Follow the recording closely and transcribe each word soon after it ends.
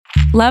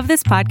Love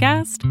this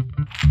podcast?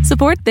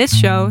 Support this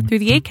show through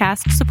the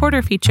Acast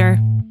supporter feature.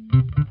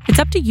 It's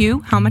up to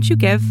you how much you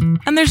give,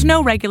 and there's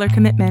no regular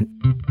commitment.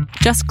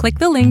 Just click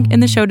the link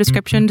in the show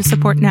description to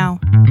support now.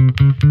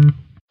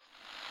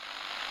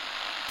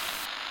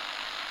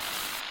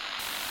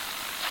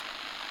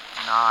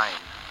 Nine,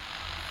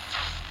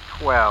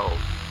 12,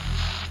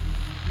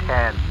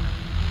 10,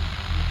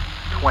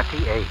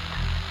 28,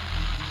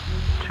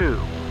 2,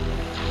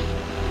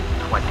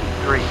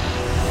 23.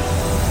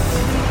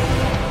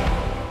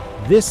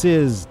 This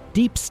is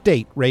Deep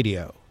State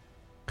Radio,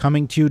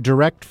 coming to you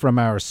direct from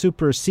our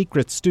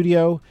super-secret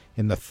studio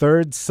in the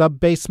third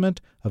sub-basement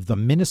of the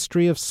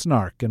Ministry of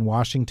Snark in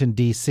Washington,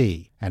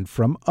 D.C., and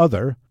from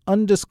other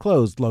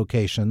undisclosed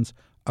locations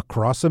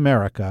across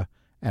America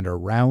and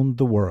around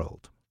the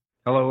world.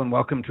 Hello and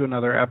welcome to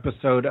another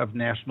episode of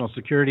National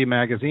Security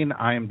Magazine.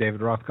 I am David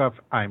Rothkopf.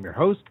 I am your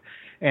host,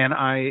 and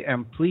I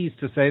am pleased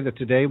to say that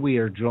today we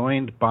are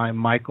joined by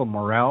Michael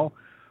Morell,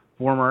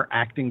 former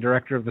acting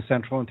director of the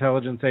Central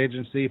Intelligence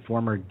Agency,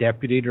 former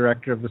deputy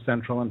director of the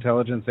Central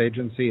Intelligence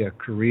Agency, a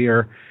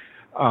career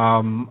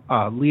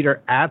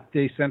leader at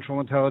the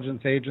Central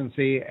Intelligence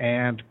Agency,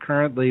 and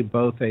currently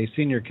both a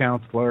senior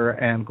counselor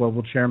and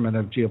global chairman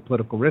of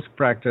geopolitical risk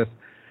practice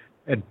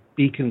at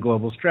Beacon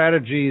Global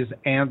Strategies,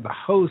 and the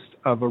host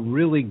of a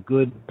really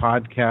good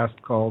podcast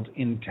called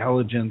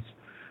Intelligence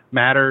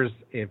Matters.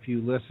 If you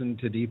listen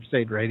to Deep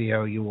State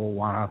Radio, you will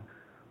want to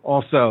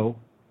also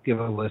give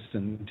a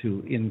listen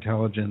to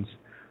Intelligence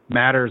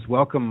Matters.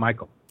 Welcome,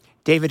 Michael.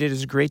 David, it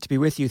is great to be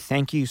with you.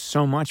 Thank you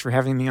so much for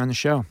having me on the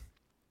show.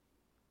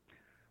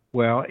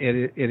 Well,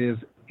 it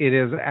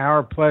is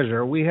our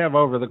pleasure. We have,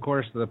 over the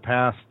course of the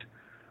past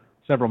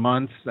several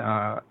months,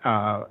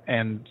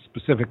 and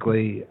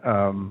specifically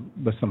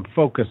with some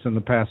focus in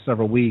the past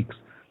several weeks,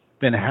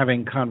 been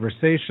having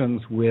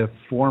conversations with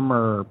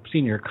former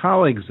senior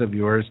colleagues of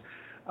yours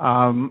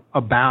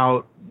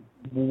about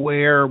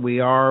where we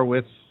are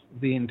with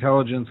the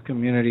intelligence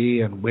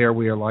community and where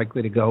we are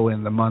likely to go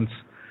in the months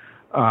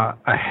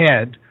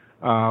ahead.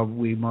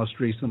 We most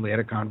recently had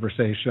a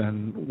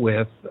conversation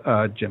with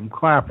Jim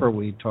Clapper.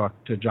 We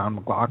talked to John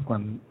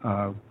McLaughlin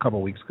a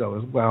couple weeks ago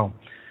as well.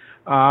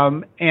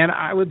 And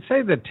I would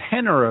say the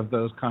tenor of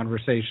those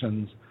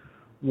conversations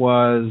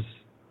was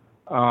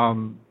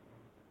one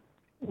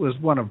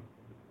of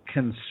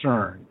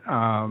concern,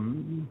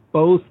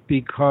 both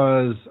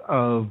because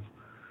of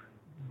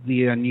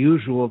the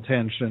unusual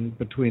tension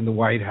between the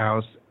White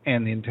House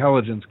and the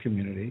intelligence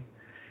community,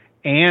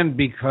 and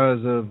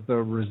because of the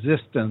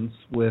resistance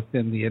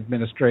within the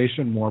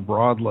administration more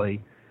broadly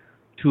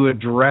to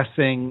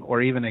addressing or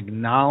even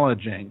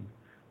acknowledging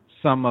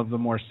some of the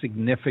more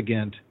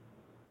significant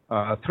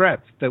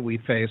threats that we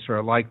face or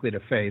are likely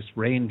to face,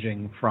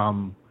 ranging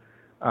from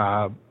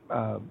the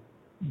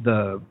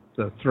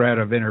threat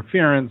of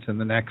interference in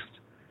the next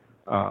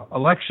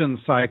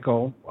election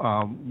cycle,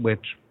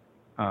 which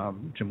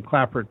Jim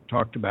Clapper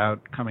talked about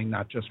coming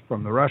not just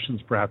from the Russians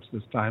perhaps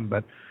this time,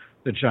 but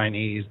the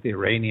Chinese, the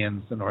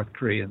Iranians, the North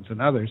Koreans,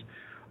 and others,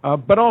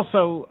 but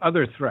also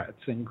other threats,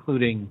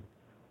 including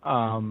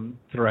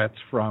threats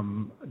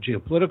from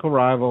geopolitical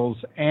rivals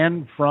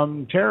and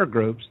from terror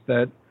groups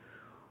that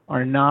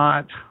are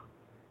not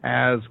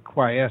as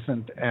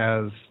quiescent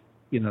as,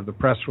 you know, the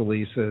press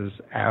releases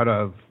out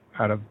of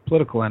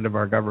political end of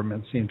our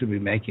government seem to be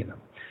making them.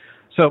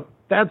 So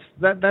that's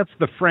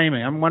the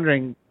framing. I'm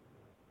wondering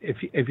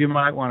if you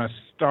might want to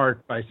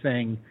start by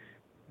saying,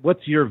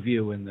 what's your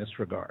view in this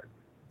regard?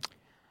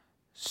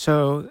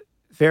 So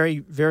very,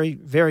 very,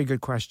 very good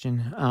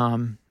question.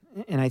 And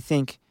I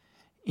think,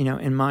 you know,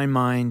 in my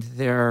mind,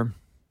 they're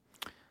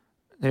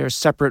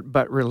separate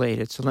but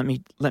related. So let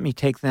me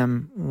take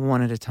them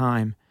one at a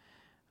time.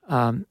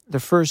 The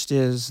first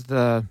is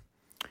the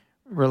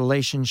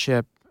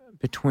relationship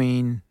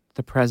between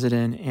the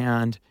president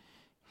and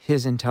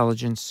his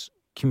intelligence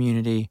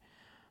community.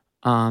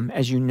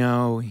 As you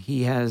know,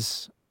 he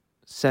has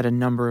said a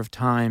number of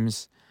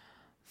times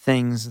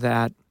things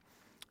that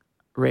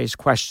raise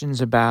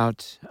questions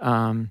about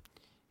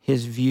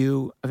his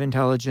view of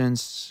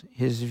intelligence,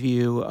 his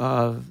view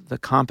of the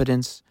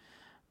competence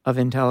of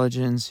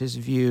intelligence, his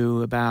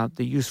view about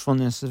the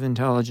usefulness of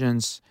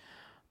intelligence,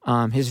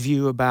 his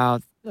view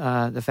about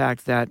the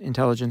fact that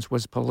intelligence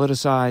was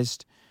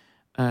politicized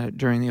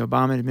during the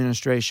Obama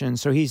administration.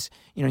 So he's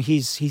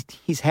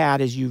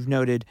had, as you've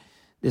noted,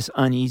 this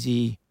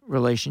uneasy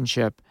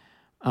relationship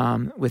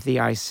with the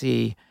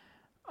IC.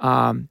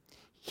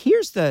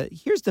 Here's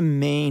the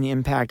main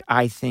impact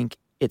I think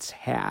it's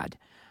had.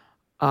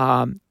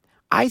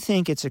 I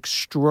think it's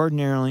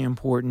extraordinarily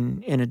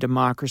important in a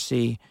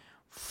democracy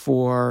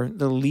for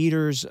the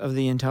leaders of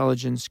the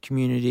intelligence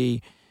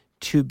community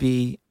to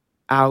be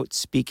out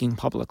speaking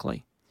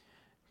publicly,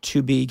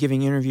 to be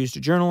giving interviews to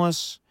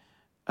journalists,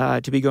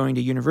 to be going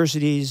to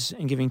universities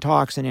and giving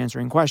talks and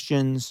answering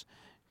questions,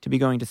 to be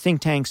going to think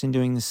tanks and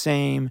doing the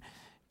same,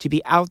 to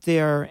be out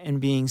there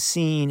and being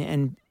seen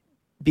and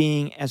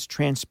being as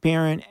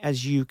transparent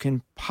as you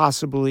can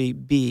possibly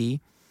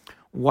be.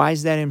 Why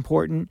is that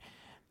important?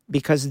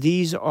 Because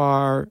these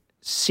are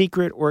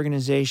secret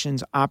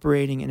organizations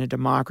operating in a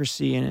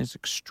democracy, and it's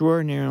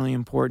extraordinarily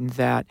important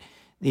that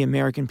the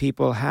American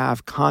people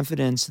have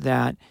confidence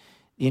that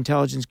the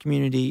intelligence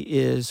community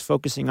is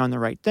focusing on the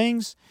right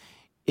things,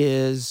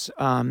 is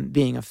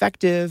being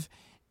effective,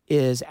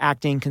 is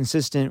acting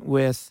consistent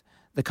with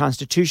the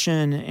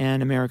Constitution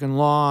and American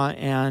law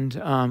and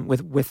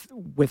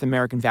with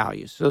American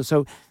values.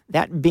 So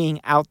that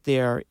being out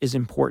there is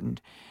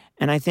important.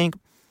 And I think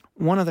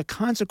one of the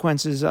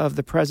consequences of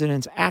the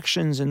president's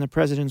actions and the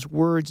president's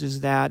words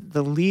is that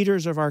the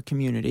leaders of our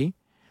community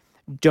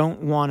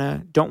don't want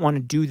to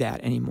do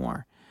that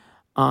anymore.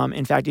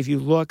 In fact, if you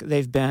look,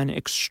 they've been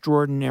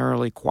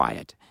extraordinarily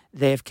quiet.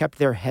 They have kept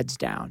their heads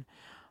down.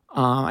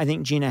 I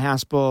think Gina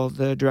Haspel,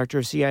 the director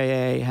of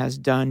CIA, has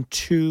done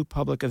 2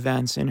 public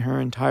events in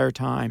her entire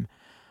time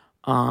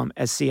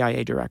as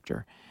CIA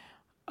director.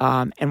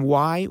 And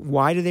why?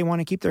 Why do they want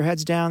to keep their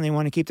heads down? They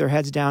want to keep their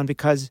heads down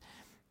because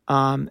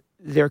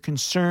they're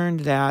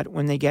concerned that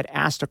when they get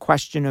asked a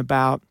question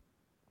about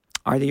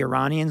are the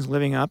Iranians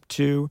living up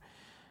to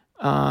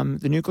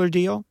the nuclear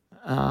deal?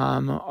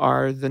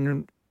 Are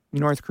the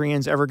North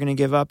Koreans ever going to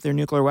give up their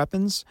nuclear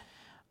weapons?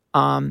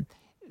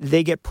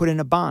 They get put in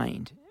a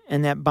bind.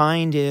 And that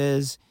bind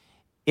is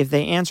if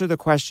they answer the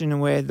question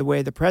the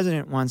way the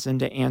president wants them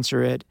to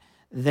answer it,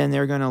 then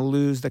they're going to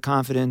lose the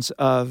confidence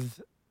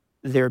of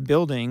their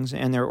buildings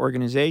and their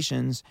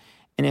organizations.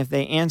 And if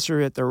they answer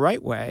it the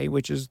right way,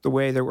 which is the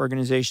way their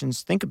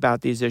organizations think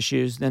about these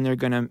issues, then they're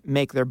going to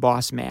make their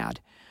boss mad.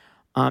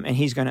 And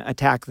he's going to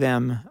attack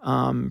them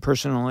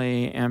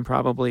personally and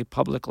probably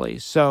publicly.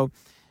 So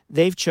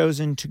they've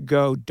chosen to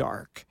go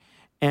dark.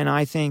 And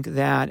I think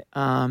that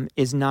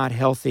is not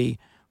healthy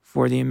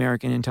for the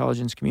American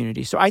intelligence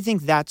community. So I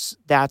think that's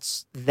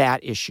that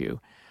issue.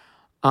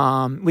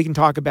 We can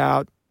talk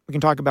about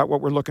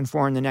what we're looking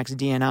for in the next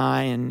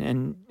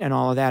DNI and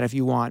all of that if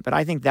you want, but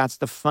I think that's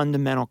the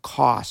fundamental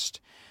cost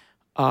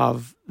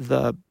of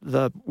the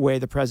way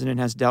the president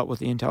has dealt with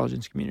the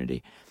intelligence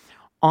community.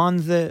 On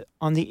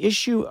the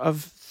issue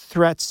of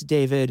threats,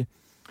 David,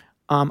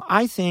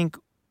 I think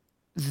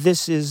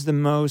this is the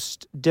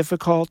most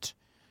difficult,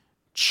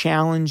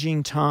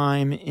 challenging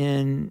time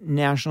in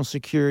national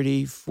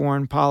security,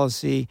 foreign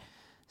policy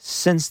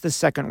since the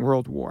Second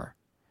World War.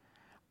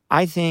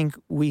 I think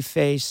we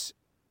face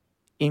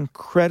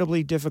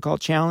incredibly difficult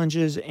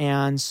challenges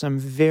and some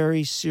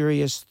very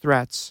serious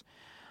threats.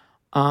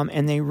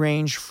 And they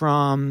range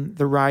from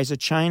the rise of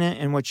China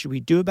and what should we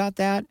do about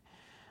that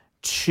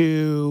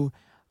to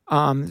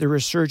the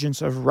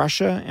resurgence of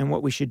Russia and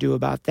what we should do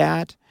about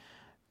that,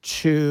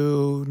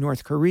 to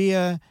North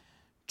Korea,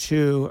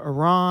 to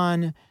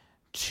Iran,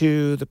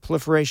 to the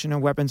proliferation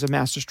of weapons of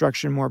mass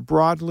destruction more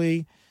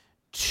broadly,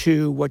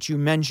 to what you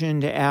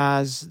mentioned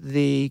as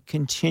the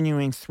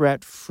continuing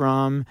threat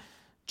from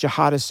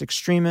jihadist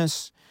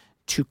extremists,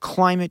 to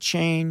climate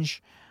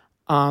change.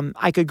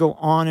 I could go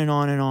on and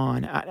on and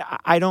on.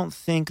 I don't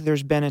think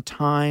there's been a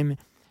time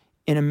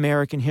in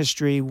American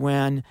history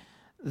when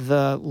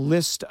the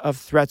list of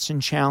threats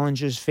and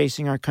challenges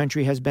facing our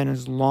country has been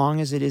as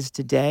long as it is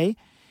today.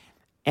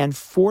 And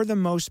for the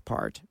most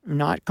part,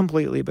 not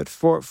completely, but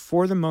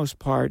for the most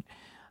part,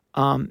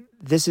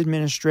 this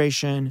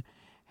administration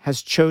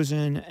has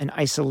chosen an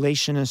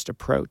isolationist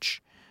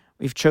approach.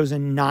 We've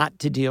chosen not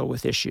to deal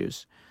with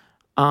issues.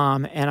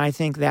 And I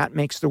think that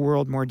makes the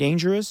world more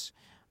dangerous.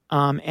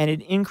 And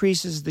it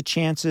increases the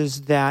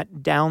chances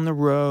that down the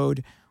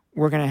road,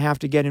 we're going to have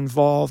to get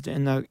involved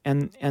and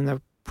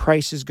the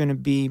price is going to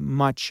be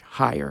much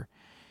higher.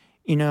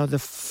 You know, the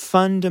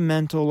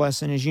fundamental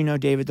lesson, as you know,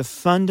 David, the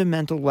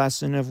fundamental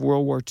lesson of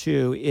World War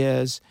II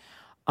is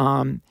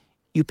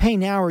you pay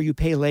now or you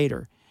pay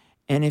later.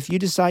 And if you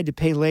decide to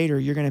pay later,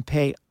 you're going to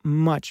pay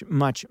much,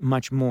 much,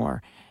 much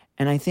more.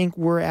 And I think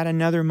we're at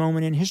another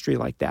moment in history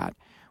like that,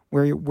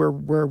 where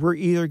we're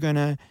either going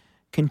to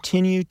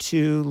continue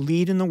to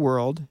lead in the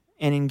world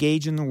and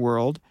engage in the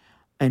world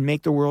and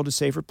make the world a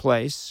safer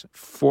place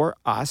for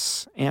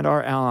us and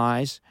our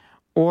allies,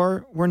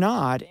 or we're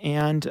not.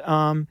 And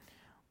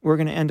we're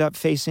going to end up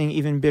facing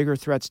even bigger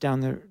threats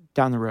down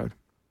the road.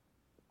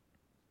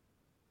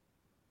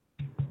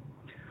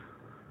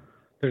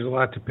 There's a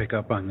lot to pick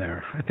up on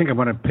there. I think I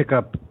want to pick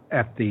up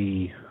with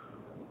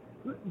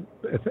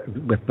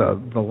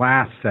the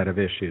last set of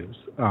issues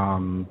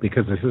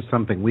because this is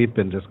something we've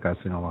been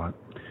discussing a lot,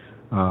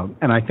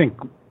 and I think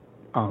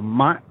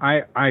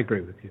I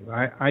agree with you.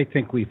 I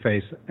think we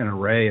face an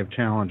array of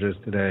challenges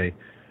today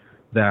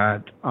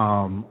that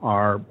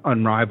are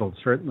unrivaled,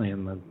 certainly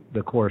in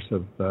the course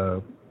of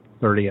the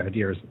 30-odd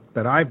years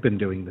that I've been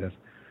doing this,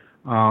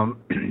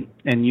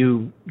 and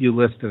you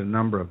listed a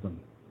number of them.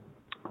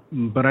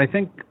 But I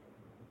think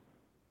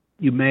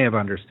you may have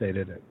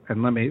understated it,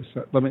 and let me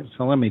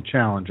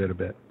challenge it a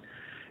bit.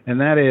 And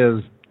that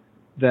is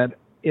that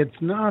it's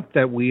not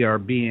that we are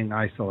being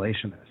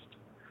isolationist.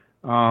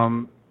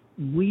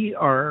 We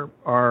are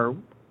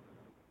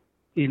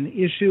in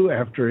issue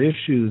after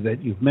issue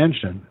that you've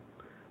mentioned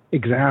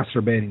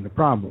exacerbating the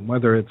problem,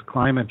 whether it's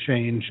climate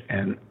change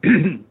and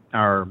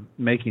our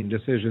making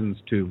decisions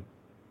to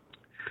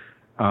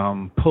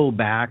pull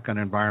back on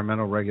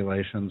environmental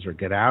regulations or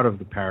get out of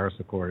the Paris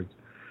Accords,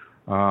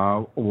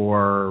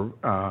 or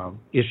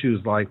issues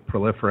like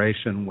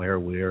proliferation, where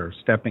we're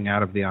stepping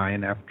out of the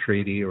INF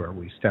Treaty, or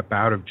we step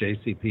out of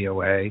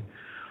JCPOA,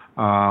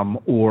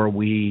 or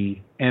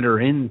we enter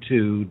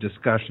into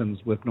discussions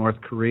with North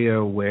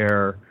Korea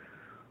where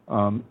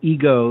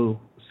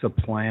ego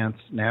supplants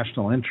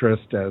national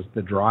interest as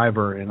the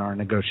driver in our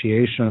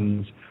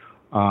negotiations,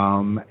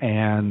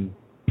 and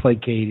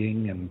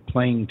placating and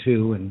playing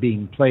to and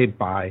being played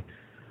by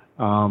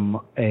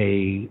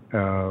a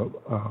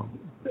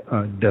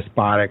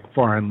despotic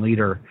foreign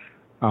leader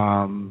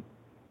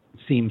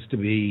seems to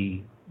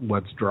be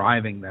what's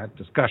driving that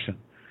discussion.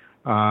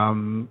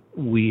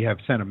 We have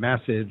sent a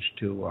message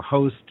to a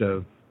host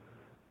of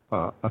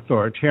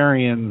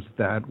authoritarians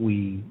that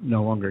we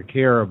no longer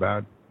care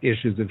about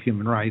issues of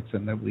human rights,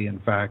 and that we, in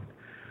fact,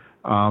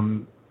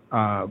 have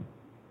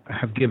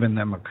given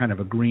them a kind of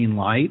a green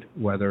light,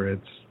 whether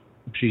it's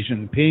Xi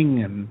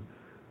Jinping in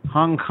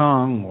Hong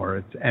Kong, or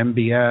it's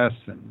MBS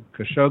and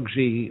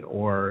Khashoggi,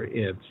 or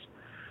it's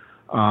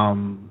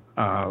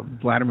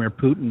Vladimir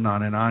Putin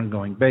on an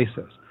ongoing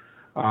basis.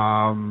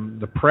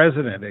 The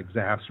president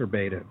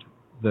exacerbated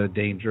the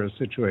dangerous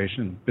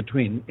situation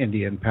between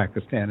India and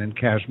Pakistan and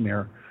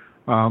Kashmir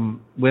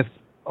with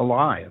a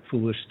lie, a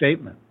foolish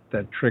statement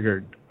that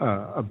triggered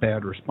a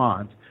bad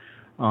response.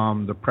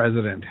 The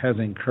president has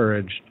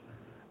encouraged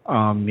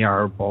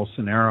Jair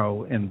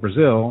Bolsonaro in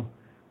Brazil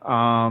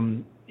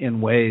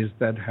in ways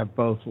that have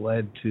both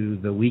led to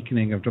the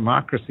weakening of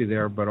democracy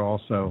there, but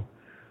also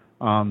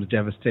the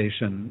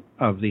devastation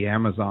of the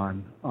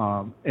Amazon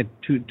to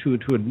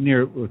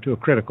a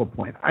critical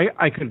point.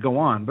 I could go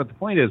on, but the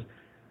point is,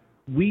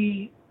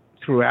 we,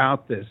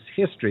 throughout this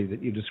history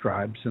that you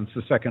described, since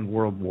the Second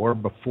World War,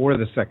 before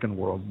the Second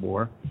World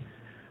War,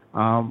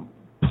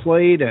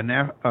 played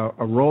a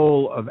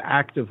role of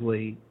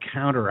actively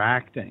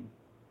counteracting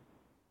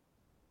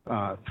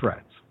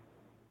threats.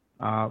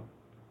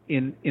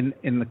 In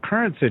the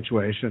current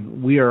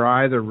situation, we are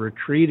either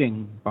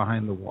retreating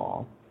behind the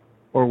wall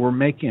or we're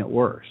making it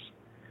worse.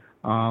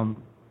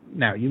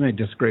 Now, you may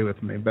disagree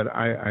with me, but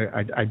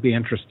I'd be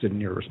interested in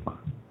your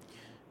response.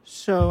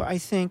 So I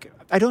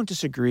don't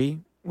disagree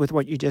with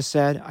what you just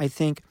said. I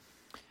think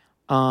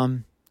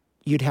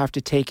you'd have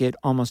to take it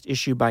almost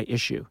issue by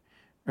issue,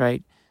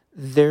 right?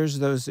 There's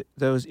those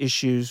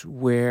issues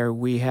where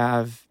we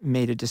have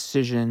made a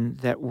decision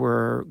that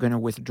we're going to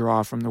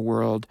withdraw from the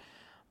world.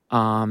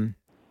 We're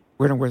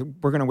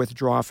going to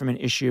withdraw from an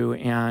issue,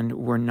 and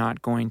we're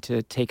not going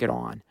to take it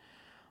on.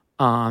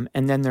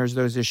 And then there's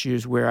those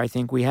issues where I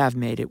think we have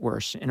made it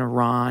worse. And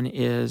Iran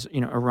is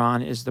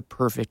the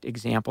perfect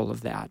example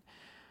of that.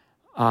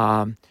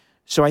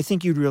 So I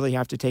think you'd really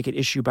have to take it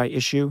issue by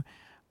issue.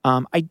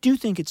 I do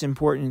think it's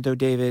important, though,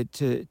 David,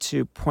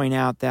 to point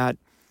out that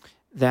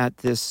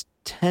this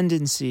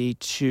tendency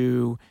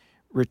to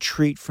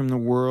retreat from the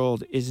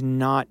world is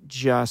not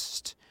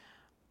just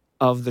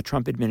of the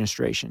Trump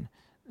administration,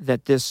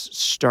 that this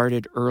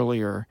started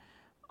earlier.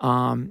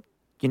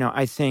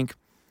 I think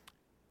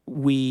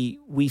we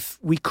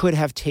could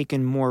have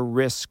taken more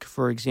risk,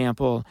 for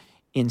example,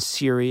 in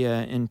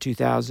Syria in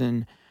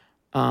in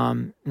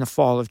the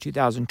fall of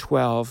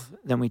 2012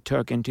 than we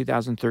took in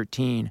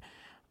 2013.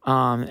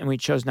 And we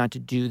chose not to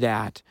do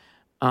that.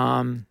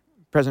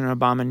 President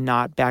Obama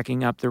not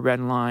backing up the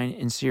red line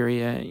in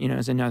Syria,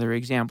 is another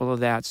example of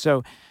that.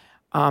 So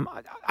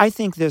I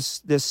think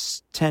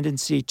this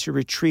tendency to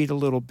retreat a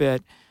little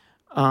bit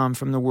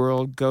from the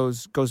world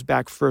goes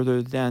back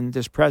further than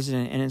this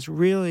president, and it's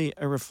really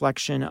a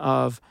reflection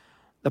of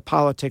the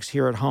politics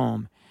here at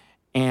home.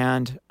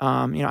 And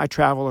I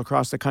travel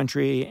across the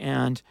country,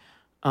 and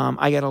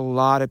I get a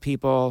lot of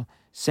people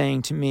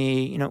saying to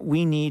me,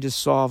 we need to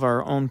solve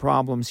our own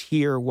problems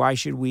here. Why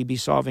should we be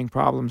solving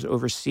problems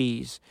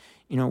overseas?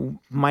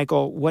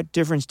 Michael, what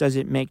difference does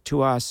it make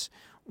to us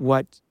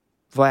what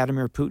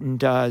Vladimir Putin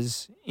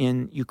does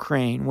in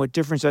Ukraine? What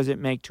difference does it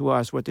make to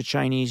us what the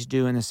Chinese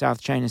do in the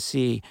South China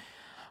Sea?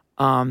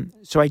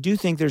 So I do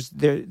think there's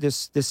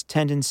this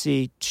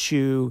tendency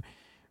to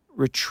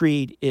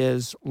retreat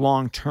is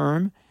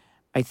long-term.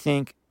 I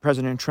think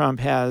President Trump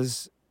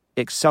has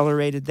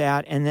accelerated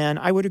that. And then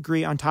I would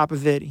agree, on top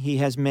of it, he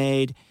has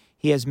made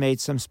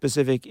some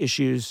specific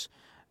issues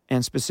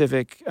and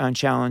specific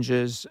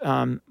challenges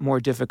more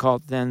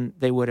difficult than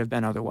they would have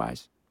been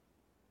otherwise.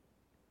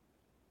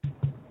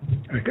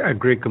 I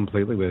agree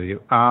completely with you.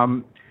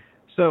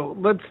 So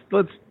let's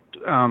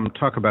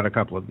talk about a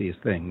couple of these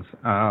things.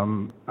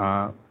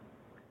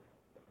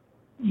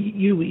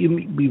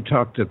 You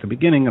talked at the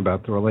beginning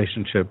about the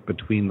relationship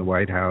between the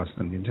White House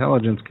and the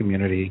intelligence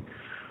community,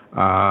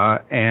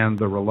 and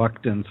the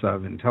reluctance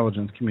of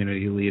intelligence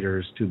community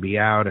leaders to be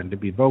out and to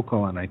be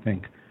vocal. And I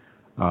think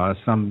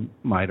some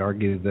might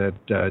argue that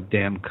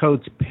Dan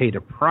Coats paid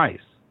a price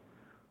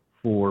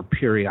for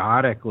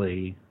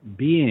periodically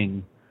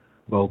being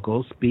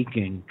vocal,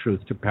 speaking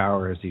truth to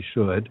power as he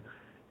should,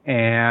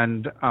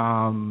 and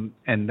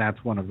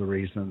that's one of the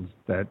reasons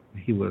that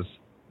he was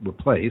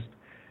replaced.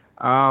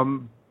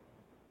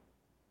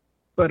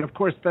 But of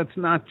course, that's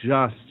not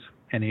just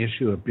an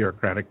issue of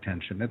bureaucratic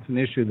tension. It's an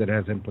issue that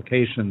has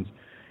implications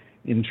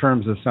in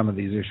terms of some of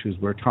these issues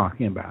we're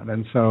talking about.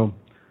 And so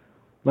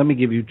let me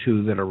give you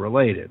two that are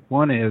related.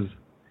 One is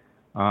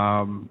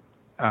the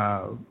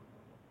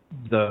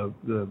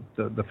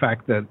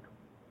fact that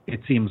it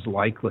seems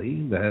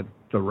likely that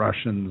the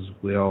Russians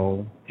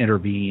will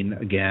intervene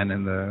again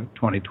in the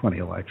 2020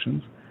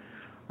 elections.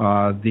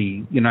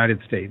 The United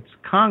States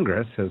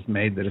Congress has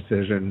made the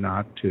decision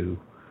not to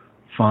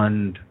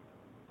fund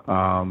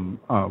the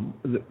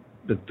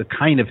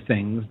kind of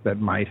things that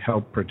might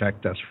help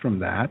protect us from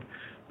that.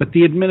 But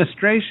the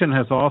administration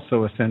has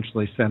also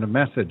essentially sent a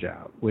message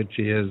out, which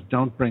is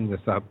don't bring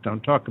this up,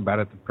 don't talk about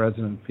it. The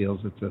president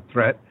feels it's a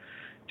threat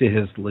to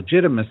his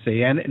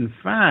legitimacy, and in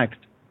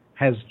fact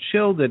has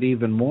chilled it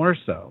even more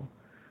so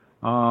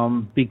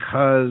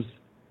because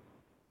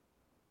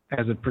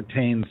as it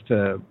pertains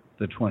to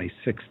the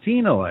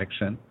 2016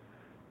 election,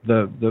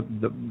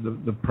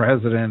 the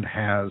president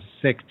has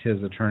sicked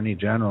his attorney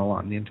general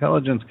on the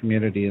intelligence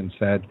community and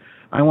said,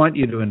 I want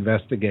you to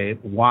investigate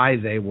why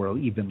they were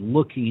even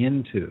looking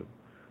into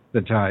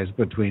the ties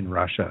between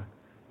Russia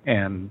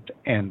and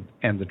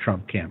the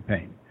Trump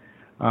campaign.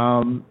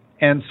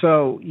 And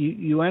so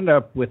you end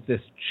up with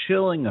this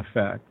chilling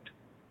effect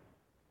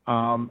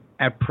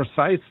at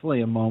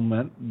precisely a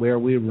moment where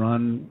we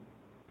run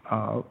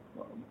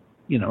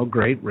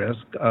great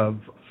risk of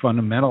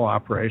fundamental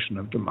operation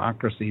of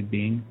democracy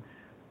being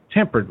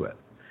tampered with.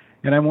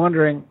 And I'm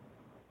wondering,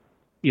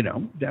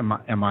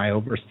 am I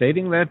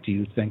overstating that? Do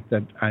you think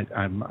that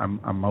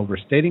I'm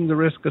overstating the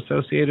risk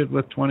associated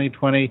with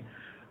 2020?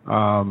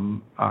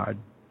 Do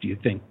you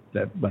think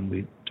that when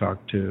we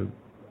talked to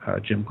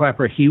Jim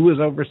Clapper, he was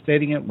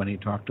overstating it when he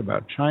talked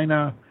about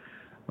China,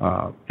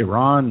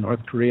 Iran,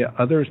 North Korea,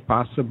 others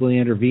possibly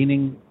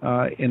intervening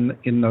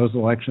in those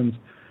elections?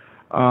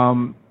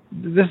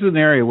 This is an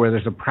area where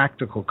there's a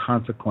practical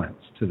consequence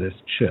to this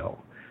chill,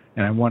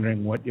 and I'm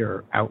wondering what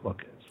your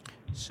outlook is.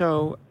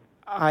 So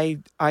I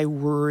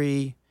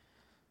worry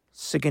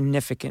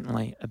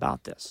significantly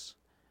about this.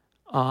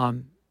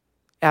 The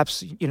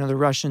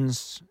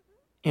Russians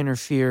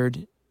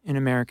interfered in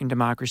American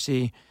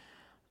democracy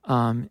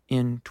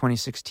in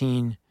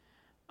 2016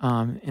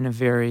 in a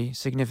very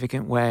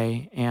significant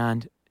way,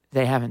 and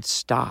they haven't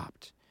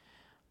stopped.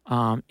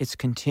 It's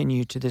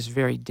continued to this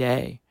very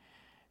day.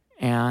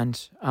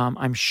 And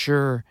I'm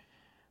certain,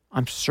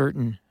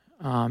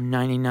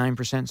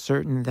 99%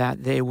 certain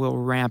that they will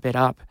ramp it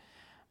up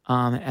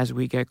as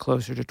we get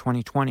closer to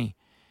 2020.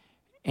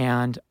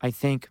 And I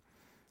think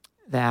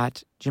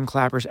that Jim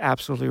Clapper's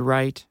absolutely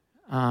right.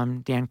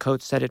 Dan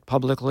Coates said it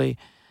publicly,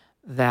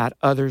 that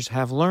others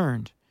have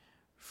learned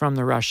from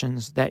the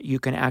Russians that you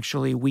can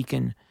actually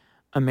weaken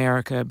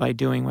America by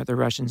doing what the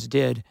Russians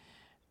did,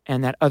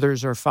 and that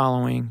others are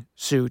following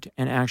suit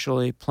and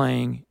actually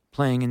playing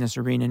in this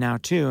arena now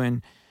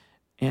too.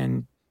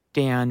 And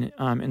Dan,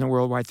 in the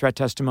worldwide threat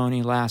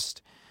testimony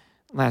last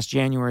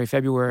January,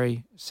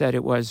 February, said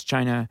it was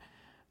China,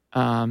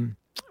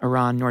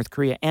 Iran, North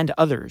Korea, and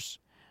others.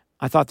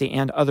 I thought the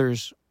 "and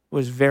others"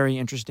 was very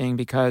interesting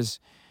because,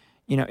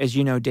 as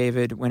you know,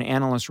 David, when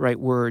analysts write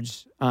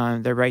words,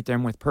 they write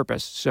them with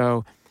purpose.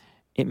 So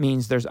it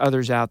means there's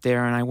others out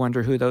there, and I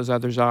wonder who those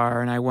others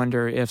are, and I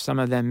wonder if some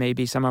of them may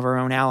be some of our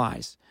own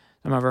allies,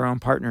 some of our own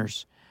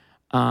partners,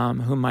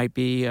 who might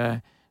be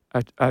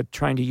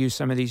trying to use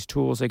some of these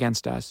tools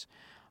against us.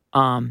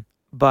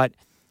 But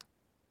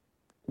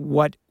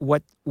what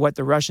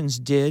the Russians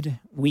did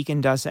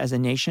weakened us as a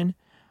nation,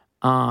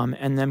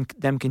 and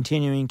them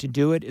continuing to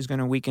do it is going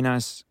to weaken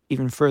us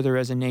even further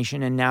as a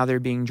nation. And now they're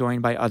being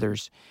joined by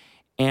others,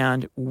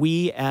 and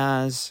we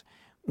as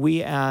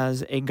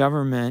a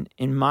government,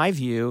 in my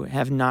view,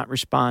 have not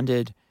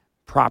responded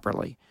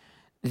properly.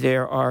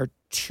 There are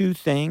two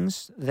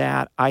things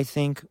that I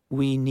think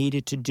we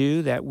needed to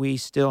do that we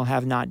still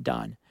have not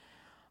done.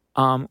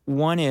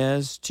 One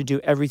is to do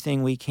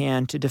everything we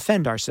can to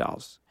defend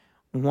ourselves.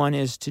 One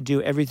is to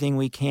do everything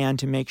we can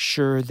to make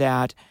sure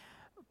that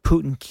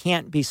Putin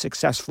can't be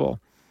successful.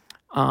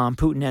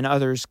 Putin and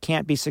others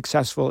can't be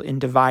successful in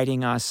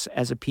dividing us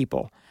as a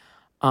people.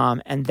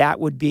 And that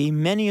would be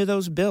many of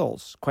those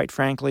bills, quite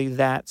frankly,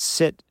 that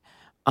sit,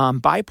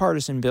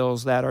 bipartisan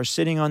bills that are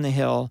sitting on the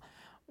Hill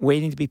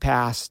waiting to be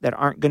passed, that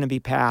aren't going to be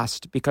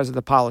passed because of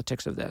the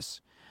politics of this,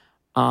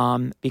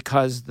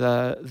 because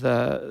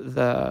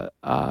the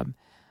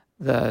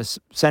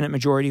Senate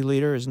Majority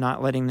Leader is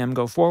not letting them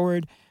go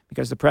forward,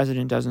 because the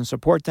president doesn't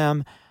support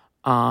them.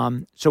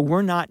 So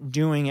we're not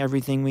doing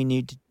everything we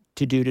need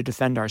to do to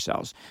defend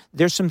ourselves.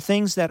 There's some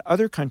things that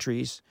other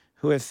countries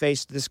who have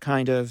faced this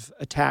kind of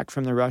attack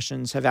from the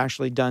Russians have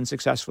actually done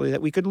successfully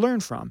that we could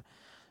learn from.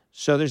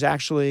 So there's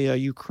actually a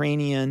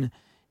Ukrainian,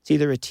 it's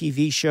either a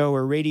TV show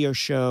or radio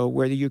show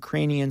where the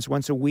Ukrainians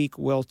once a week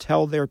will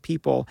tell their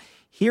people,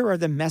 here are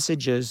the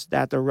messages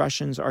that the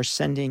Russians are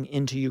sending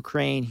into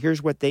Ukraine.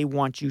 Here's what they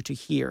want you to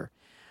hear.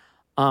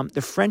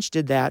 The French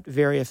did that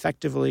very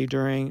effectively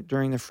during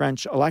the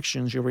French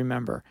elections, you'll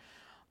remember.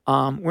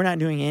 We're not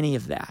doing any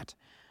of that.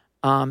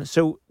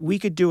 So we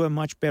could do a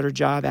much better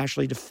job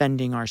actually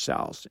defending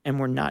ourselves, and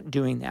we're not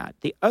doing that.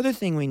 The other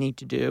thing we need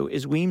to do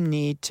is we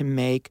need to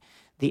make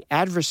the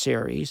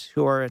adversaries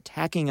who are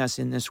attacking us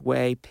in this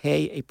way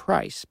pay a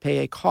price, pay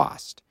a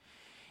cost.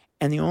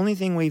 And the only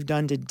thing we've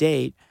done to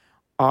date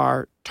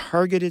are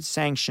targeted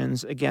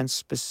sanctions against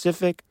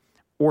specific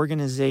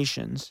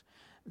organizations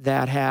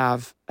that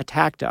have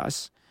attacked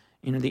us.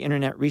 The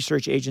Internet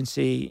Research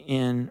Agency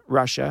in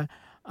Russia,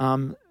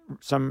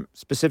 some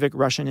specific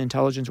Russian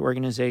intelligence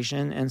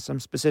organization, and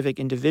some specific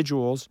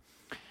individuals.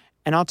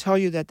 And I'll tell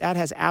you that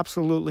has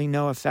absolutely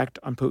no effect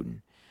on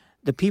Putin.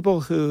 The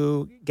people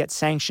who get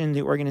sanctioned,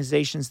 the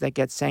organizations that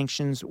get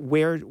sanctions,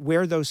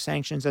 wear those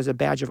sanctions as a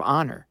badge of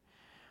honor.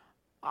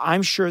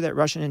 I'm sure that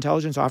Russian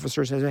intelligence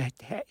officers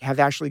have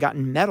actually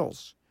gotten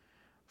medals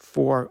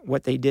for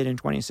what they did in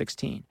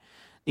 2016.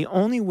 The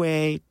only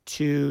way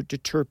to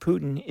deter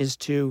Putin is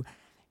to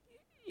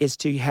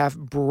have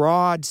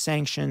broad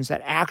sanctions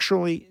that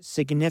actually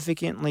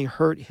significantly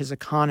hurt his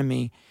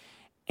economy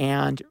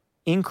and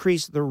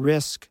increase the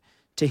risk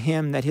to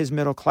him that his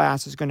middle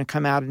class is going to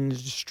come out into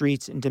the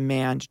streets and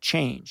demand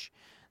change.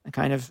 The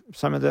kind of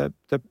some of the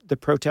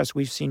protests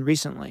we've seen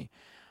recently.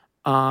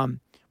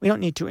 We don't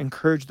need to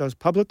encourage those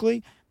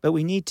publicly, but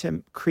we need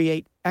to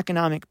create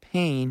economic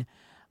pain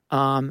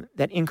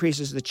that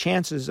increases the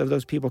chances of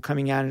those people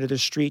coming out into the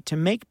street to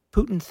make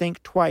Putin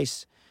think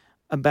twice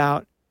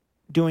about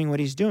doing what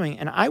he's doing.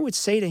 And I would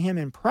say to him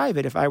in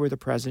private, if I were the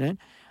president,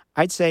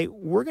 I'd say,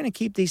 we're going to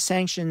keep these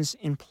sanctions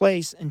in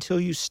place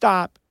until you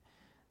stop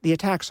the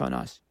attacks on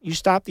us. You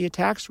stop the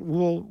attacks,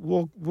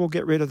 we'll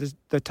get rid of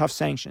the tough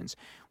sanctions.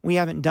 We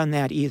haven't done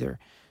that either.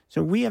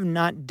 So we have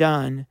not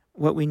done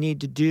what we need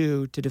to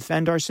do to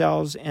defend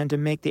ourselves and to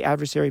make the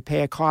adversary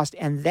pay a cost.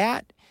 And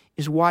that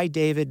is why,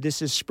 David,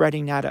 this is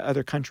spreading now to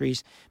other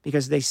countries,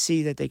 because they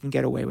see that they can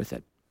get away with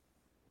it.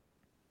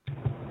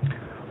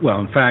 Well,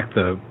 in fact,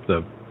 the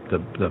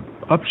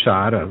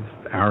upshot of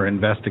our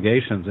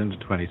investigations into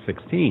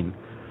 2016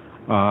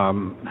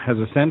 has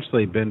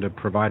essentially been to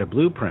provide a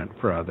blueprint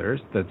for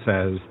others that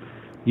says,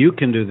 you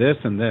can do this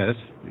and this.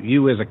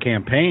 You as a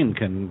campaign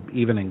can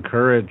even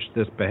encourage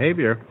this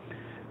behavior,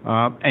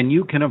 and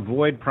you can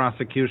avoid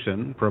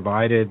prosecution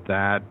provided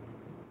that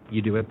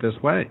you do it this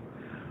way.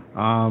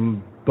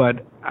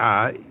 But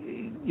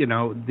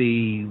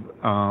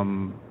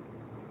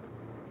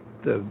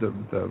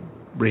the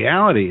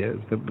reality is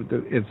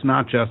that it's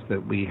not just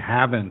that we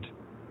haven't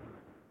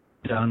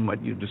done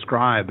what you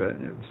describe,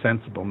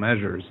 sensible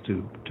measures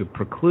to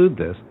preclude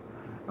this.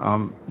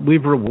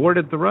 We've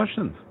rewarded the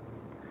Russians.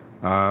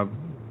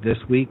 This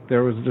week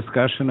there was a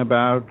discussion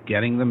about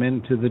getting them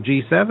into the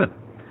G7,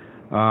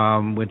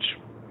 which,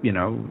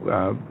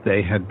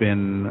 they had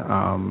been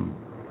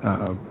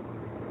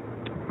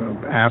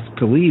asked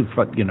to leave,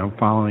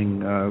 following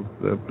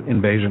the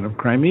invasion of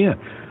Crimea.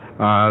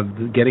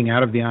 Getting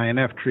out of the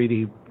INF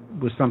treaty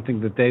was something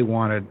that they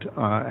wanted,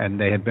 and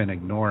they had been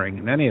ignoring.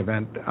 In any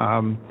event,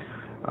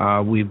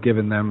 we've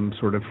given them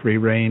sort of free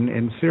rein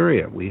in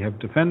Syria. We have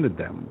defended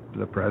them.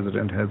 The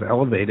president has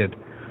elevated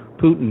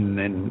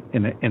Putin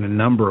in a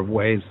number of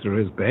ways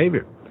through his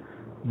behavior.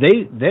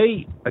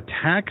 They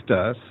attacked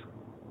us,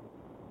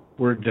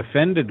 were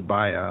defended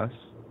by us,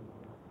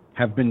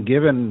 have been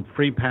given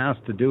free pass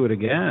to do it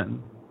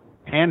again,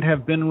 and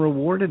have been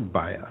rewarded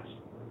by us.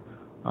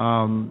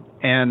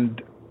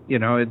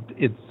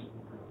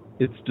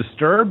 It's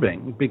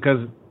disturbing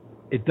because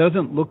it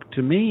doesn't look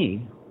to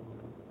me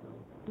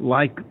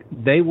like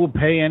they will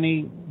pay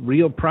any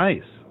real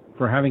price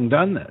for having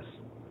done this.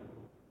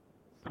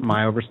 Am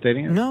I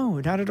overstating it? No,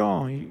 not at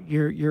all.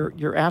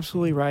 You're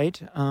absolutely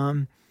right.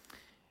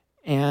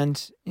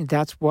 And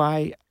that's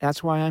why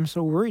I'm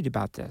so worried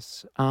about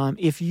this.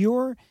 If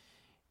you're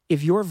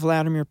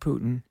Vladimir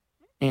Putin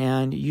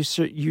and you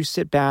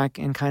sit back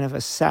and kind of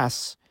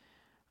assess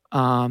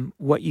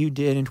what you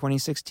did in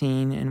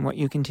 2016 and what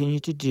you continue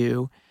to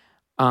do,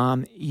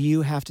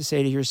 you have to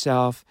say to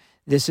yourself,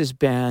 this has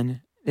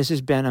been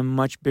a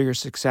much bigger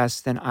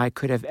success than I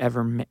could have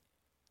ever,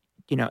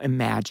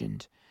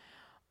 imagined.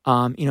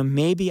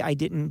 Maybe I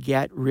didn't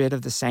get rid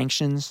of the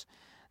sanctions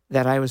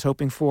that I was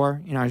hoping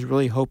for. I was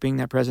really hoping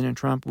that President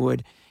Trump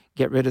would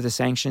get rid of the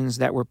sanctions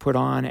that were put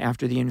on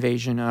after the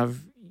invasion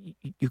of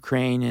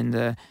Ukraine and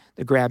the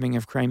grabbing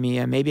of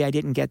Crimea. Maybe I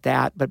didn't get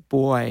that, but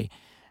boy,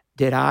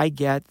 did I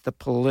get the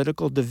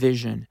political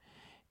division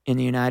in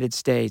the United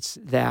States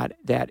that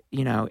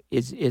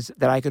is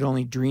that I could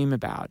only dream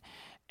about.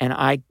 And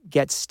I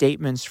get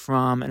statements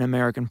from an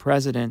American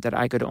president that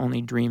I could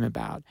only dream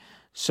about.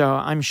 So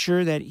I'm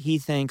sure that he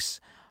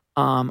thinks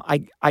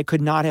I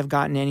could not have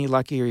gotten any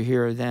luckier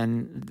here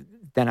than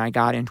I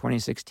got in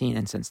 2016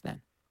 and since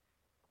then.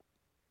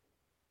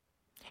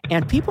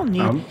 And people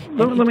need...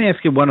 let me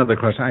ask you one other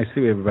question. I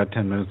see we have about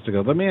 10 minutes to go.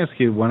 Let me ask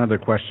you one other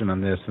question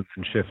on this and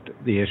then shift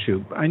the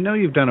issue. I know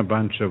you've done a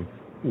bunch of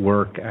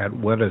work at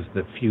what does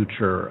the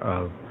future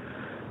of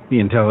the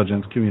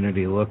intelligence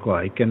community look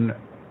like. And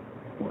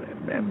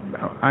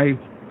I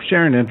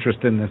share an interest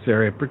in this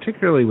area,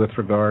 particularly with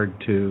regard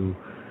to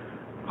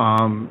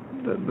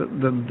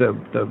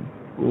the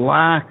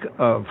lack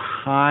of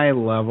high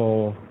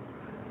level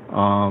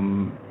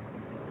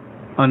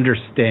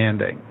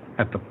understanding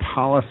at the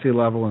policy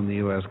level in the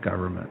U.S.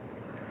 government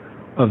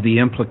of the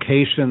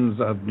implications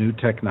of new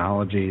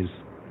technologies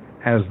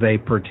as they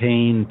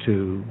pertain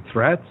to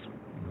threats,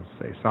 let's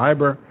say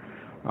cyber,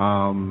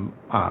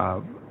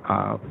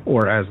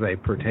 or as they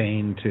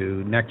pertain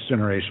to next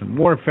generation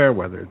warfare,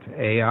 whether it's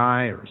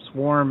AI or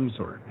swarms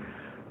or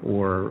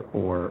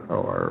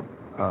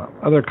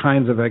other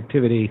kinds of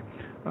activity,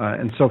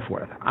 and so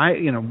forth.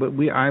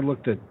 I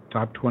looked at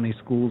top 20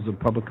 schools of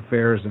public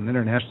affairs and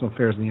international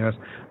affairs in the U.S.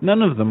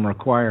 None of them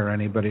require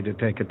anybody to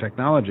take a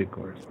technology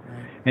course.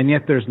 Right. And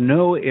yet there's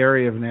no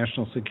area of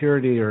national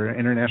security or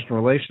international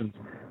relations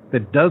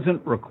that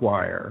doesn't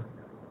require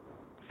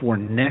for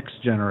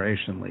next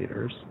generation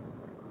leaders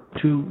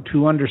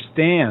to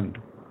understand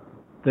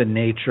the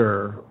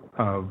nature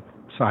of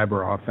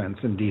cyber offense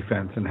and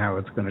defense and how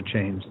it's going to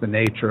change the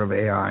nature of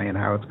AI and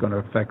how it's going to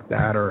affect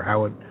that, or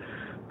how it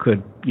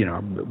could,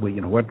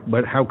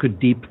 how could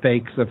deep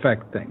fakes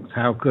affect things?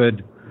 How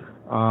could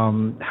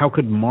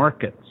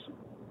markets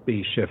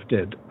be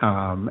shifted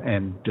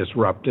and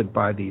disrupted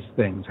by these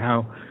things?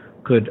 How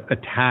could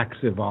attacks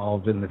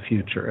evolve in the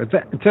future, et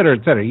cetera,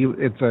 et cetera?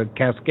 It's a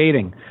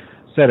cascading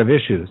set of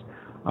issues.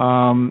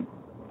 From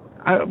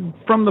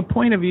the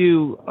point of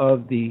view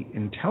of the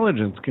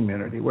intelligence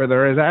community, where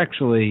there is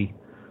actually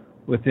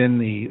within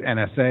the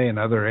NSA and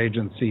other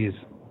agencies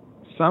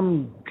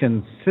some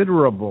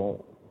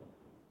considerable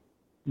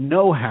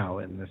know-how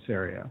in this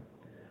area,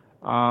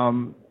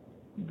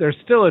 there's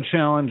still a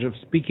challenge of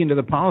speaking to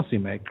the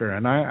policymaker.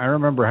 And I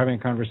remember having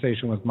a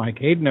conversation with Mike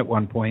Hayden at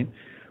one point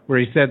where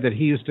he said that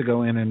he used to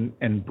go in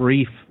and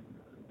brief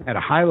at a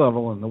high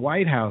level in the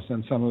White House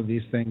on some of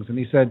these things. And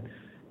he said,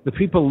 the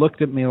people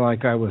looked at me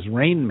like I was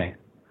Rain Man,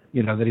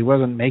 that he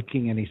wasn't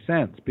making any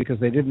sense because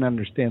they didn't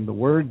understand the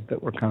words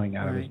that were coming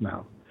out of his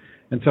mouth.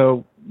 And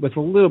so with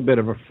a little bit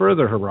of a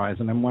further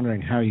horizon, I'm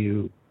wondering how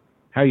you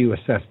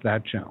assess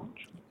that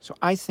challenge. So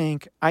I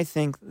think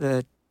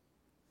the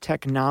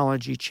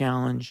technology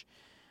challenge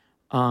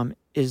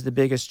is the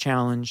biggest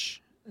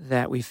challenge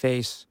that we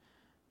face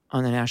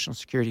on the national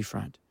security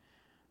front.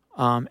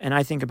 And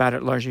I think about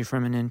it largely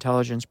from an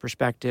intelligence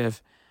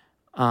perspective.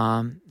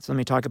 So let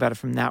me talk about it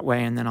from that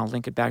way, and then I'll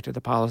link it back to the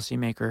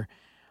policymaker.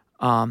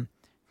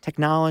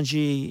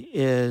 Technology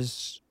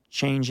is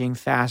changing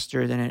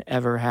faster than it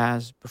ever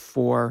has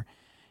before.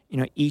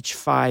 Each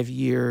 5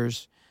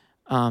 years,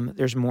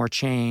 there's more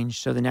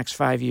change. So the next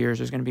 5 years,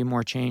 there's going to be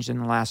more change than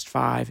the last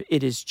 5.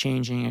 It is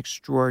changing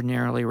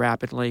extraordinarily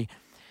rapidly.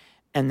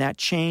 And that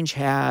change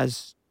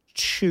has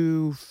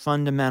two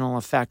fundamental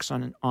effects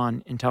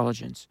on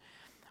intelligence.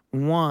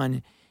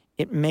 One,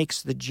 it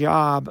makes the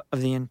job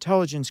of the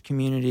intelligence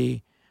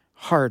community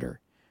harder,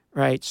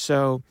 right?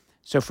 So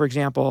for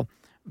example,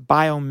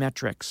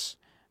 biometrics,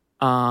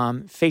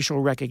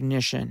 facial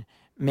recognition,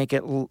 make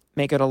it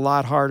a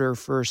lot harder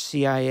for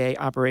CIA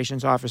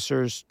operations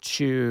officers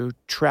to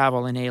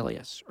travel in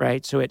alias,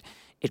 right? So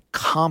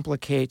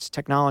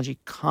technology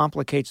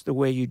complicates the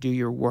way you do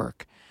your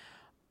work.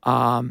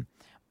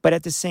 But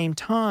at the same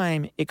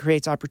time, it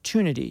creates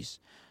opportunities.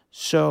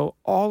 So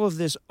all of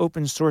this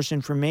open source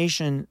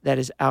information that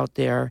is out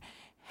there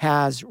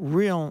has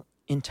real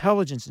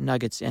intelligence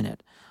nuggets in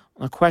it.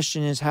 The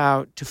question is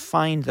how to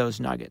find those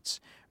nuggets,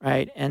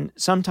 right? And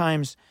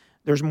sometimes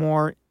there's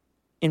more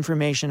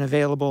information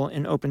available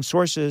in open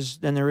sources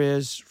than there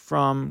is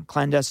from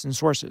clandestine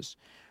sources,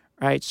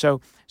 right?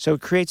 So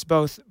it creates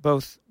both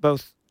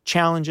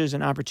challenges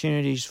and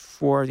opportunities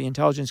for the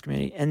intelligence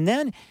community. And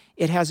then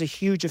it has a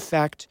huge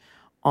effect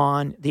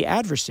on the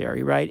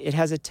adversary, right? It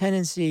has a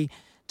tendency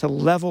to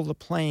level the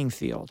playing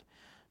field.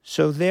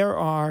 So there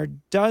are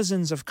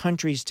dozens of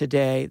countries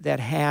today that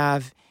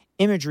have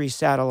imagery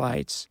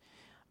satellites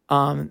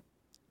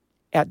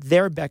at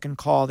their beck and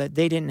call that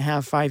they didn't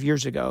have 5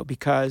 years ago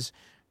because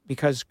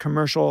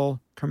commercial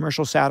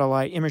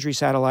satellite imagery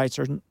satellites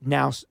are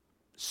now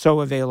so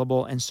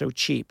available and so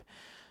cheap.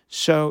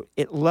 So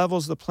it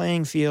levels the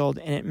playing field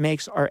and it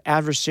makes our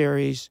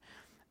adversaries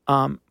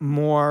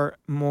more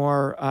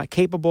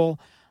capable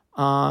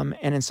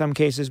and in some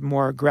cases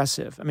more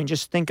aggressive. I mean,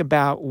 just think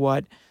about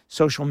what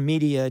social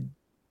media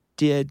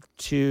did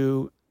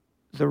to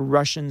the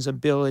Russians'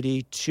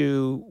 ability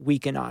to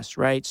weaken us,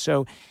 right?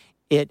 So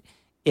it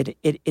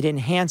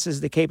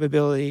enhances the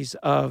capabilities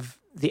of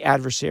the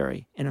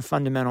adversary in a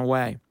fundamental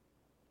way.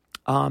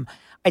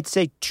 I'd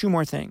say two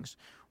more things.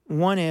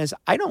 One is,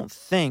 I don't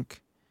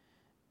think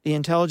the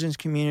intelligence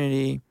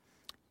community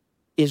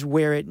is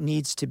where it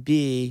needs to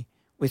be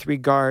with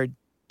regard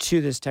to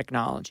this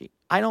technology.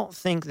 I don't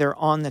think they're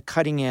on the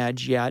cutting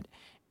edge yet,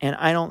 and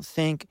I don't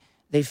think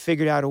they've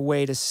figured out a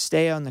way to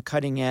stay on the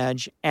cutting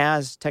edge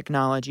as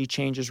technology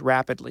changes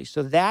rapidly.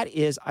 So that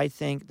is, I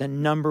think, the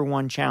number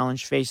one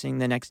challenge facing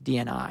the next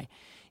DNI,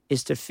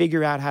 is to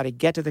figure out how to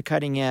get to the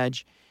cutting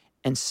edge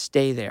and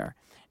stay there.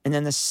 And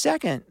then the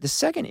second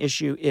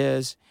issue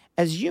is,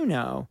 as you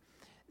know,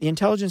 the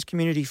intelligence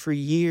community for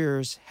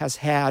years has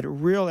had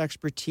real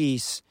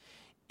expertise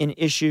in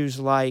issues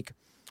like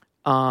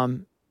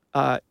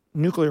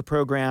nuclear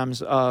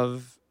programs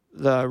of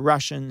the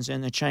Russians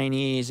and the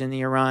Chinese and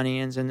the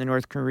Iranians and the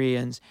North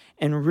Koreans,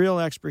 and real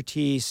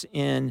expertise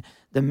in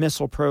the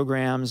missile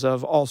programs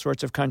of all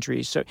sorts of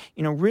countries. So,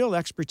 real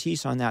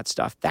expertise on that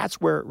stuff.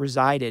 That's where it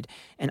resided.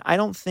 And I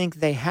don't think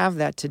they have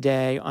that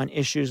today on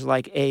issues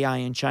like AI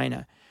in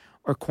China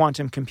or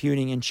quantum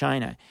computing in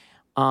China.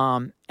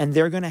 And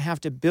they're going to have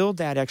to build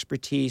that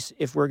expertise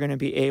if we're going to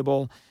be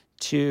able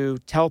to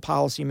tell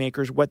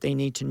policymakers what they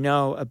need to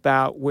know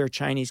about where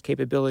Chinese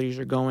capabilities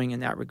are going in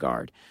that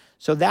regard.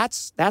 So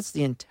that's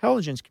the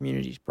intelligence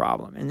community's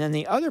problem. And then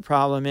the other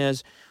problem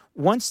is,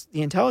 once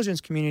the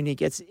intelligence community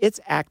gets its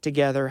act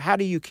together, how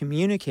do you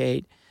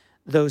communicate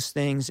those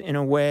things in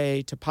a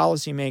way to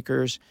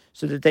policymakers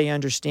so that they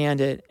understand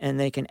it and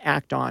they can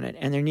act on it?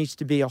 And there needs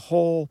to be a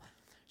whole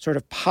sort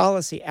of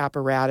policy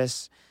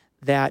apparatus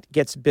that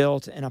gets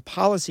built and a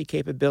policy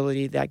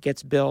capability that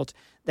gets built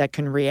that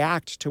can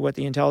react to what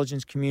the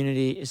intelligence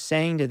community is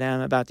saying to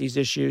them about these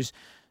issues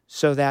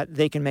so that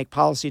they can make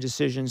policy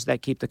decisions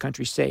that keep the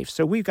country safe.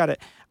 So we've got,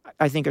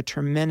 I think, a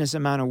tremendous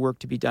amount of work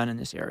to be done in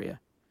this area.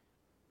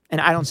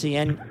 And I don't see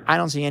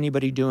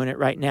anybody doing it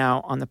right now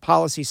on the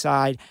policy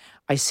side.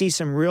 I see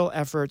some real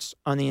efforts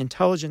on the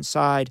intelligence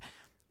side,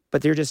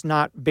 but they're just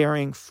not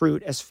bearing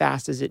fruit as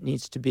fast as it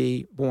needs to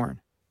be born.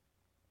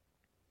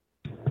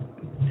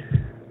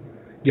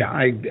 Yeah,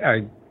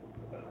 I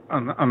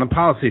on the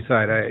policy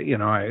side,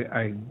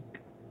 I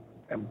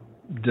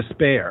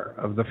despair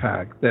of the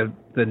fact that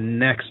the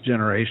next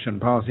generation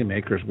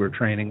policymakers we're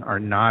training are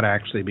not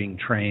actually being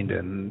trained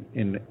in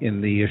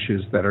the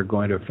issues that are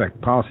going to affect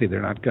policy.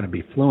 They're not going to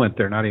be fluent.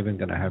 They're not even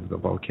going to have the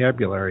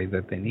vocabulary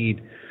that they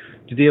need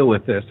to deal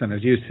with this. And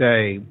as you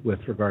say, with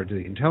regard to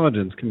the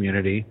intelligence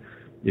community,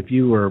 if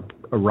you were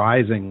a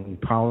rising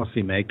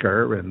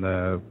policymaker in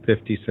the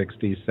 50s,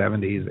 60s,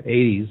 70s,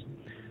 80s,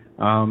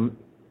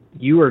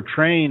 you were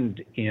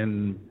trained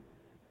in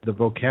the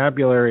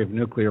vocabulary of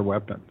nuclear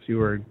weapons. You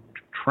were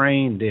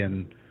trained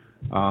in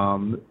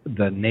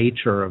the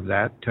nature of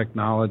that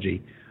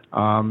technology,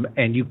 and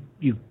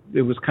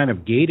it was kind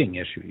of gating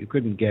issue. You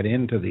couldn't get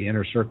into the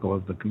inner circle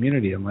of the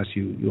community unless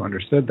you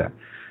understood that.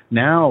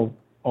 Now,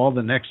 all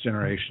the next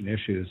generation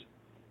issues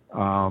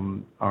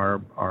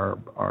are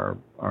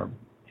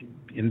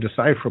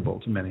indecipherable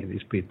to many of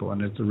these people,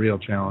 and it's a real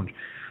challenge.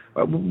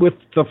 With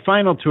the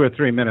final 2 or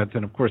 3 minutes,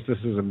 and of course this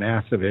is a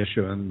massive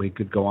issue, and we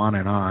could go on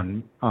and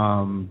on,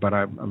 but I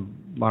have a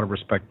lot of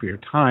respect for your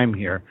time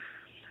here.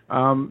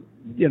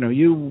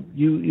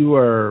 You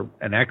are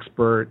an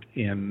expert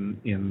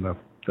in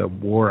the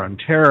war on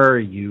terror.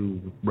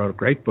 You wrote a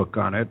great book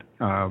on it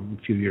a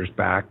few years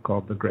back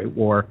called The Great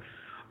War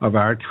of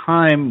Our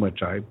Time,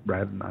 which I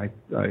read, and I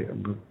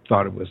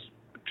thought it was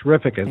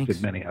terrific, as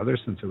did many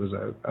others, since it was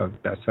a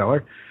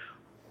bestseller.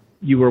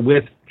 You were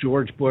with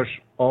George Bush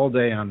all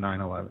day on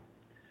 9/11.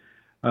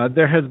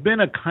 There has been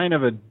a kind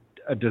of a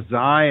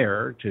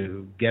desire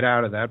to get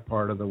out of that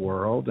part of the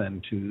world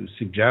and to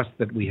suggest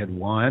that we had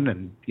won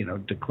and,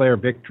 declare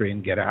victory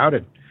and get out.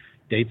 It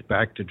dates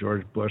back to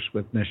George Bush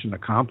with Mission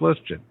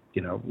Accomplished.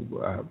 The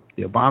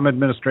Obama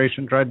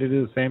administration tried to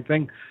do the same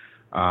thing.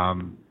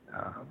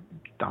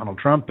 Donald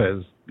Trump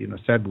has,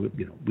 said,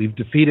 we've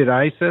defeated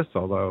ISIS,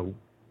 although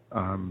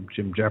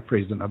Jim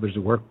Jeffries and others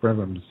who work for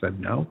him said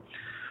no.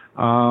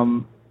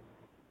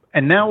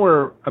 And now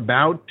we're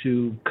about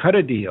to cut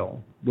a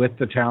deal with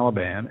the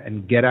Taliban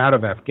and get out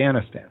of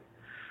Afghanistan,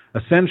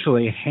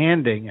 essentially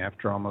handing,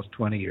 after almost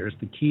 20 years,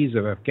 the keys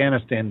of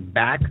Afghanistan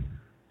back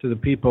to the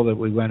people that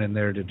we went in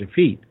there to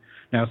defeat.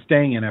 Now,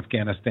 staying in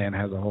Afghanistan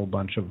has a whole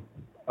bunch of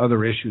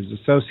other issues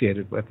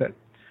associated with it.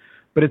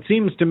 But it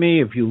seems to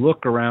me, if you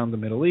look around the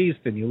Middle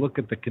East and you look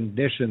at the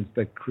conditions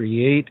that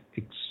create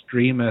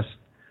extremist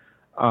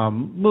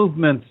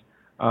movements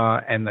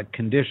and the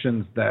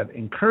conditions that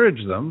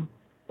encourage them,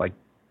 like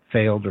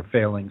failed or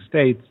failing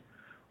states,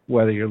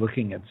 whether you're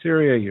looking at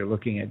Syria, you're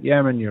looking at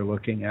Yemen, you're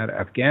looking at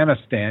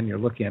Afghanistan, you're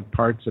looking at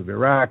parts of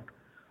Iraq,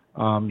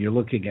 you're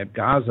looking at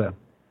Gaza,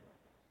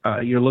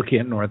 you're looking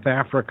at North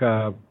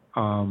Africa,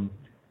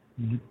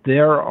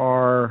 there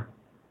are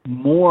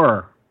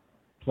more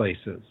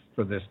places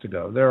for this to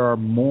go. There are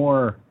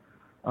more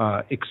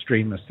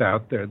extremists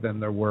out there than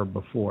there were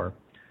before.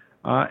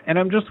 And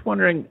I'm just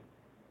wondering,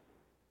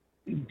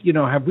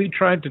 have we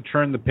tried to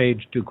turn the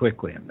page too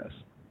quickly in this?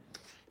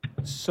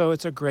 So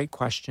it's a great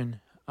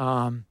question.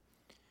 The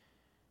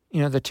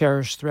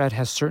terrorist threat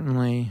has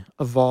certainly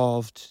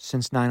evolved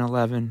since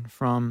 9/11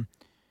 from,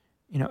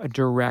 a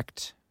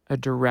direct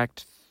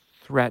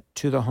threat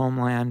to the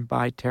homeland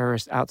by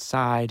terrorists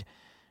outside,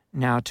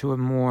 now to a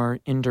more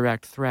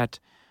indirect threat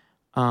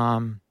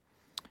of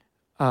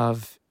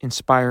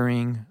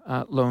inspiring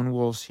lone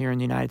wolves here in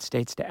the United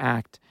States to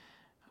act.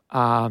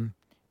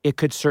 It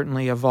could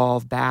certainly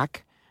evolve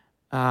back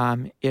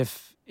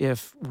if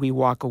we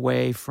walk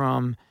away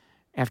from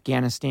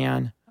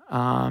Afghanistan.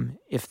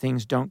 If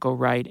things don't go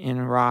right in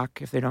Iraq,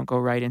 if they don't go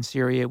right in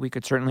Syria, we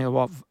could certainly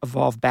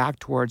evolve back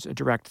towards a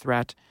direct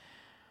threat.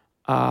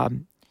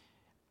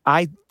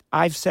 I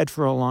I've said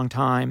for a long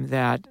time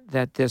that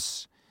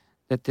this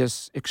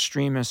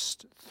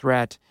extremist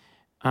threat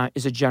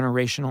is a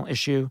generational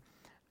issue.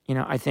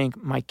 I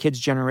think my kids'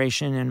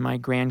 generation and my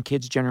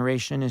grandkids'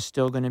 generation is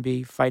still going to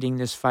be fighting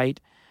this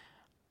fight.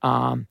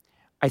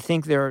 I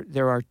think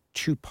there are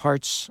two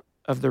parts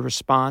of the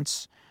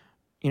response.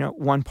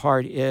 One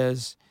part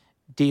is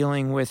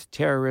dealing with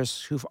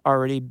terrorists who've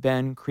already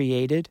been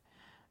created,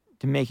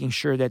 to making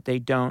sure that they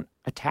don't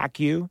attack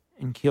you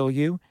and kill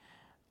you.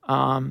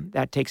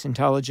 That takes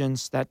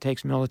intelligence, that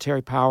takes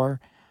military power,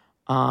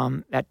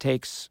 that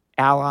takes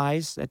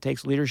allies, that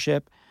takes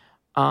leadership.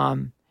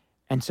 And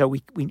so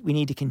we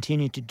need to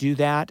continue to do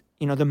that.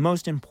 The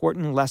most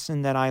important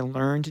lesson that I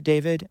learned,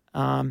 David,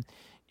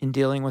 in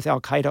dealing with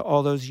Al-Qaeda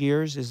all those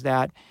years is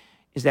that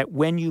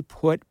when you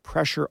put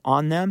pressure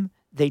on them,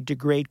 they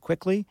degrade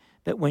quickly,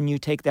 but when you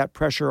take that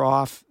pressure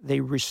off, they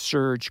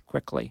resurge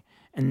quickly.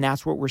 And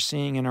that's what we're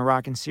seeing in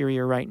Iraq and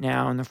Syria right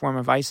now in the form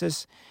of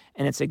ISIS.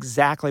 And it's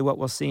exactly what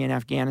we'll see in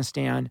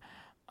Afghanistan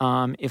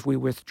if we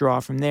withdraw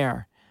from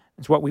there.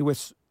 It's what we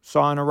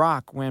saw in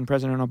Iraq when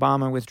President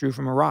Obama withdrew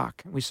from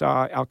Iraq. We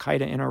saw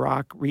Al-Qaeda in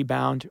Iraq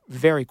rebound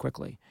very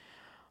quickly.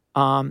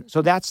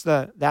 So that's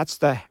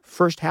the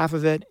first half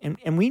of it.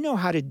 And we know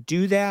how to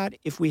do that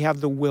if we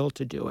have the will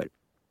to do it.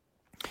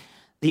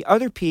 The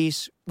other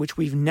piece, which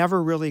we've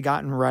never really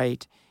gotten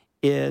right,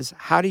 is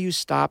how do you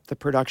stop the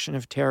production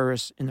of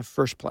terrorists in the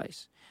first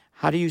place?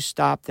 How do you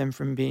stop them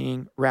from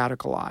being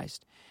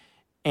radicalized?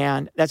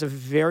 And that's a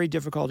very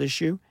difficult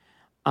issue.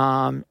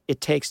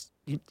 It's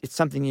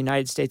something the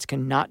United States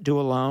cannot do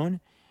alone.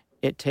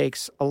 It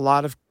takes a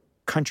lot of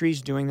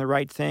countries doing the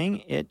right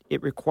thing.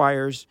 It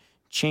requires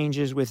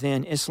changes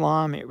within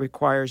Islam. It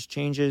requires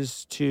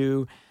changes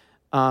to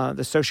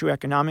the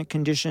socioeconomic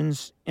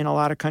conditions in a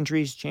lot of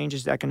countries,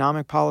 changes to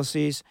economic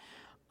policies.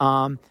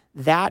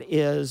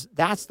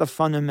 That's the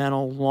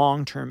fundamental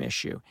long-term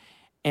issue.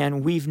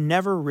 And we've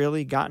never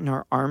really gotten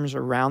our arms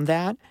around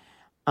that.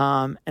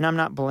 And I'm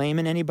not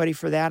blaming anybody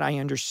for that. I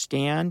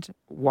understand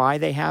why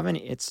they haven't.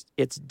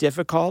 It's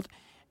difficult.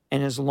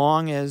 And as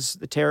long as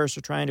the terrorists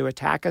are trying to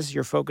attack us,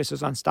 your focus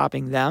is on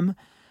stopping them.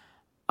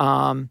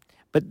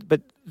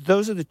 But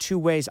those are the two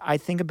ways I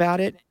think about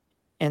it.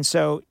 And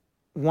so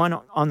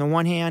on the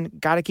one hand,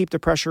 got to keep the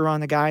pressure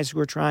on the guys who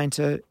are trying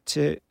to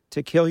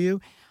kill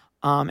you.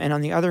 And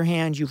on the other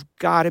hand, you've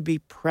got to be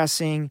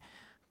pressing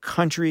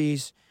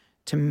countries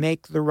to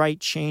make the right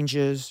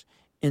changes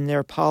in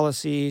their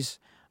policies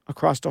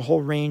across a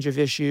whole range of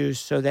issues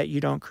so that you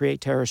don't create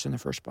terrorists in the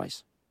first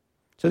place.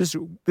 So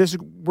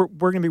we're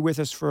going to be with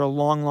us for a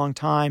long, long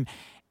time.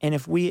 And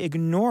if we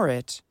ignore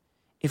it,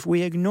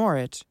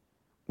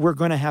 we're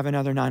going to have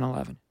another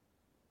 9/11.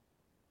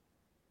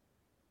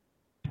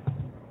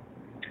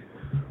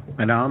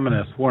 An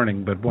ominous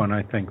warning, but one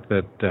I think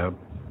that the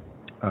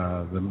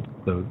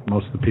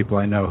most of the people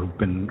I know who've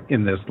been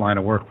in this line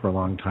of work for a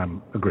long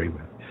time agree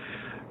with.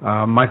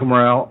 Michael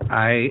Morell,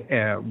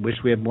 I wish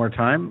we had more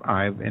time.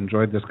 I've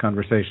enjoyed this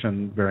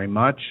conversation very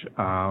much,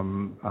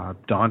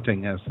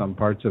 daunting as some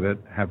parts of it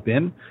have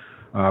been.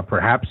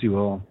 Perhaps you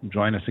will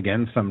join us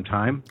again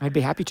sometime. I'd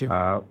be happy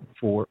to.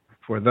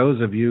 For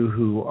those of you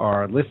who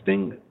are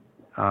listening,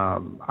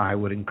 I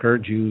would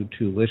encourage you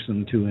to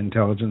listen to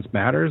Intelligence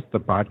Matters, the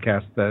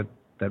podcast that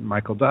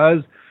Michael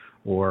does,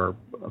 or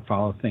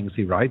follow things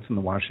he writes in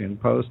the Washington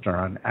Post or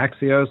on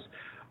Axios.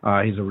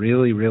 He's a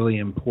really, really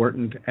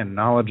important and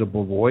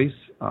knowledgeable voice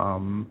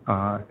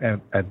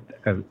at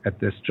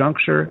this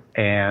juncture,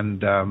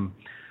 and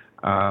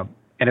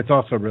it's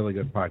also a really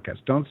good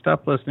podcast. Don't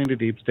stop listening to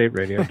Deep State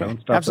Radio. Don't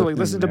stop Absolutely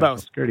listen to National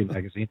both. Security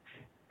Magazine.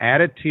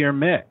 Add it to your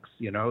mix.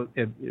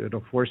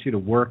 It'll force you to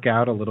work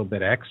out a little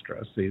bit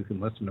extra so you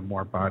can listen to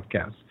more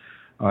podcasts.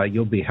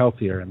 You'll be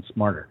healthier and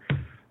smarter.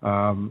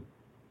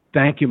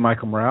 Thank you,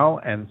 Michael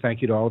Morell, and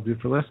thank you to all of you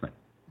for listening.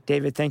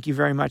 David, thank you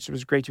very much. It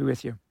was great to be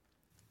with you.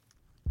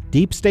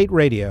 Deep State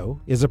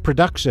Radio is a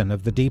production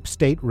of the Deep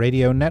State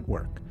Radio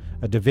Network,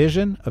 a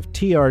division of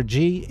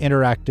TRG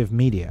Interactive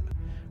Media.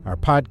 Our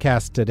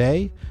podcast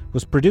today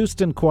was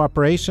produced in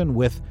cooperation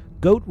with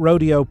Goat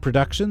Rodeo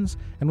Productions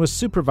and was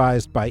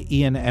supervised by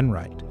Ian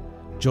Enright.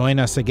 Join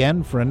us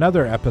again for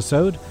another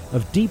episode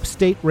of Deep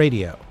State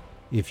Radio.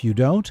 If you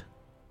don't,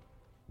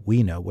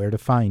 we know where to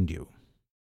find you.